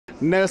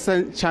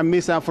Nelson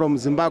Chamisa from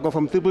Zimbabwe,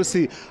 from Triple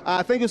C.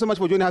 Thank you so much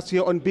for joining us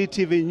here on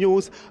BTV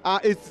News.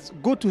 It's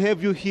good to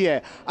have you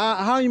here.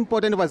 How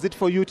important was it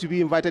for you to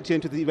be invited here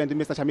into the event,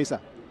 Mr. Chamisa?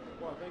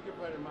 Well, thank you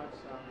very much.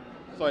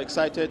 I'm so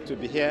excited to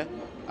be here.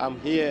 I'm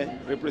here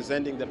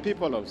representing the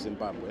people of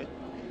Zimbabwe,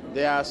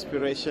 their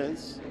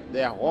aspirations,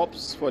 their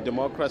hopes for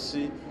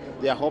democracy,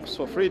 their hopes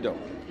for freedom.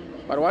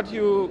 But what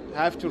you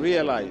have to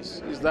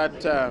realize is that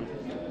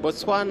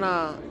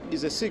Botswana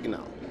is a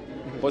signal.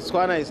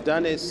 Botswana has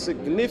done a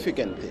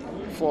significant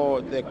thing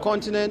for the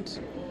continent,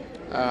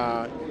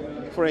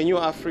 for a new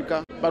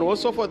Africa, but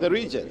also for the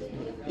region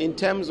in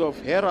terms of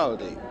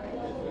heralding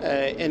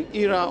an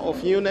era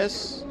of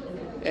newness,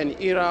 an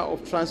era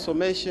of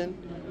transformation,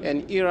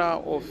 an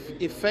era of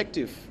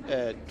effective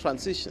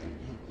transition.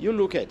 You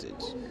look at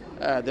it.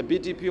 The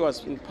BDP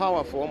was in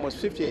power for almost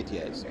 58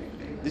 years.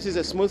 This is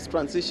a smooth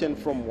transition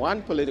from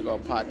one political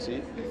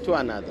party to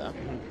another.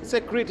 It's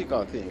a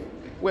critical thing.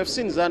 We've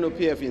seen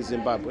ZANU-PF in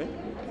Zimbabwe.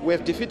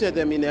 We've defeated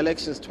them in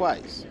elections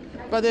twice,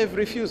 but they've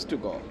refused to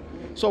go.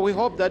 So we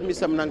hope that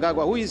Mr.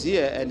 Mnangagwa, who is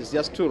here and is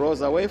just 2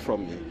 rows away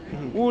from me,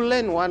 will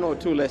learn 1 or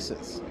 2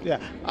 lessons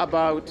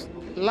about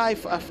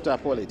life after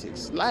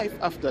politics, life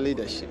after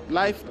leadership,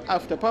 life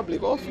after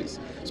public office.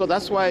 So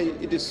that's why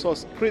it is so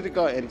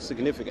critical and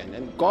significant.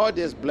 And God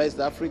has blessed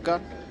Africa,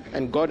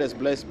 and God has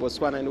blessed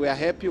Botswana, and we are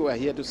happy we are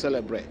here to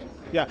celebrate.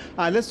 Yeah,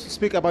 let's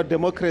speak about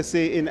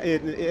democracy,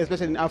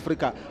 especially in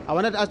Africa. I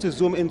wanted us to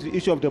zoom into the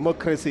issue of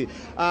democracy.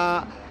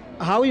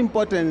 How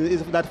important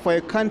is that for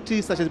a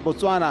country such as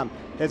Botswana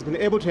has been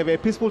able to have a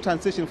peaceful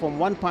transition from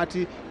one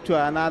party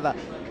to another?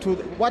 To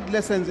what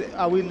lessons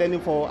are we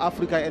learning for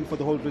Africa and for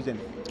the whole region?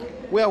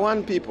 We are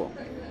one people.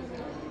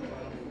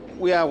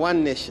 We are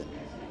one nation.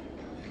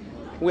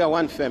 We are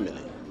one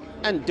family.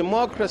 And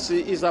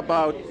democracy is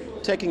about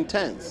taking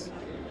turns.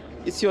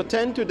 It's your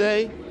turn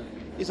today,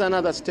 it's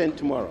another's turn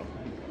tomorrow.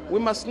 We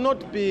must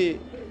not be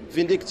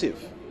vindictive.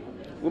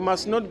 We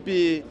must not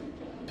be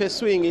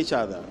pursuing each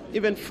other.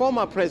 Even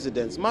former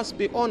presidents must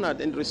be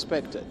honored and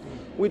respected.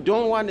 We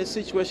don't want a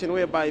situation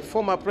whereby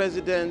former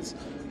presidents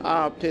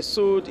are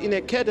pursued in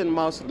a cat and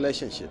mouse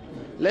relationship.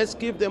 Let's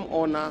give them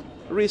honor,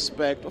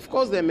 respect. Of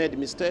course, they made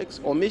mistakes,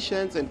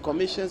 omissions and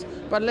commissions,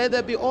 but let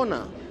there be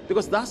honor,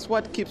 because that's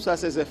what keeps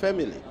us as a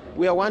family.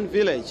 We are one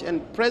village,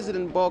 and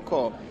President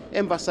Boko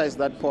emphasized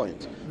that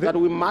point, that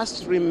we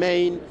must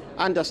remain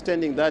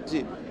understanding that,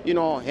 you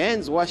know,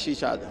 hands wash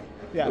each other.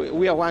 Yeah.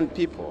 We are one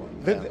people.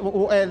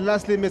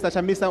 Lastly, Mr.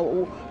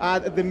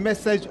 Chamisa, the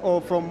message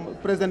from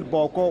President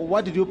Boko,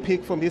 what did you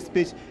pick from his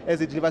speech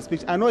as he delivered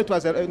speech? I know it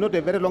was not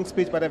a very long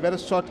speech, but a very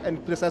short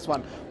and precise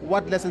one.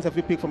 What lessons have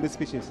you picked from these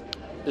speeches?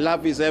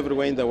 Love is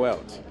everywhere in the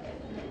world,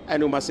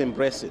 and we must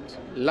embrace it.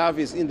 Love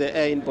is in the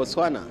air in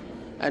Botswana,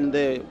 and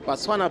the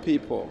Botswana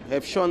people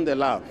have shown the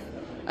love.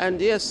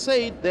 And he has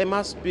said there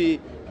must be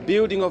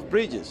building of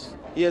bridges.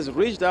 He has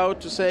reached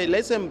out to say,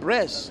 let's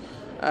embrace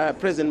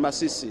President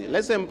Masisi.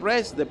 Let's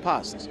embrace the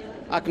past,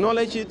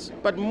 acknowledge it,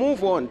 but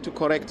move on to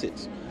correct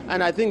it.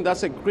 And I think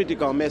that's a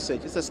critical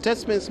message. It's a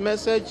statesman's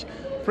message.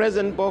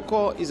 President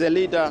Boko is a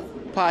leader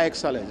par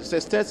excellence. It's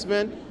a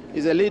statesman,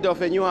 he's a leader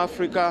of a new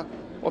Africa,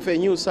 of a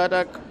new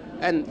SADC,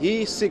 and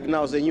he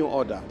signals a new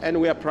order, and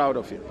we are proud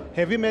of him.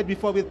 Have you met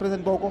before with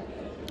President Boko?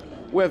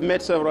 We have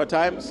met several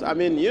times. I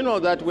mean, you know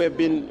that we've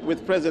been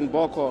with President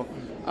Boko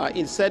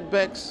in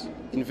setbacks,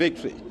 in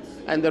victory.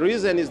 And the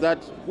reason is that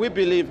we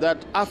believe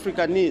that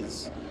Africa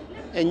needs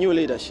a new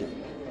leadership,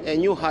 a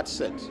new heart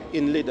set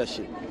in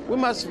leadership. We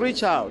must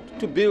reach out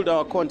to build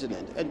our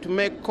continent and to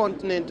make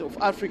continent of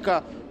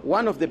Africa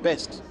one of the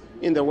best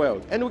in the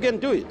world. And we can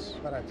do it.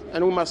 Right.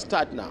 And we must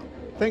start now.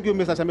 Thank you,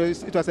 Mr.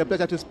 Chamisa. It was a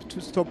pleasure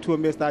to talk to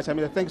Mr.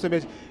 Chamisa. Thank you so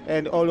much,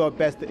 and all your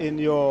best in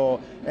your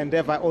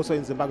endeavor also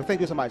in Zimbabwe.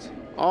 Thank you so much.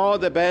 All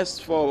the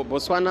best for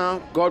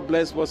Botswana. God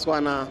bless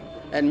Botswana,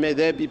 and may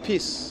there be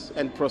peace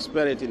and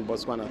prosperity in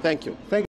Botswana. Thank you. Thank you.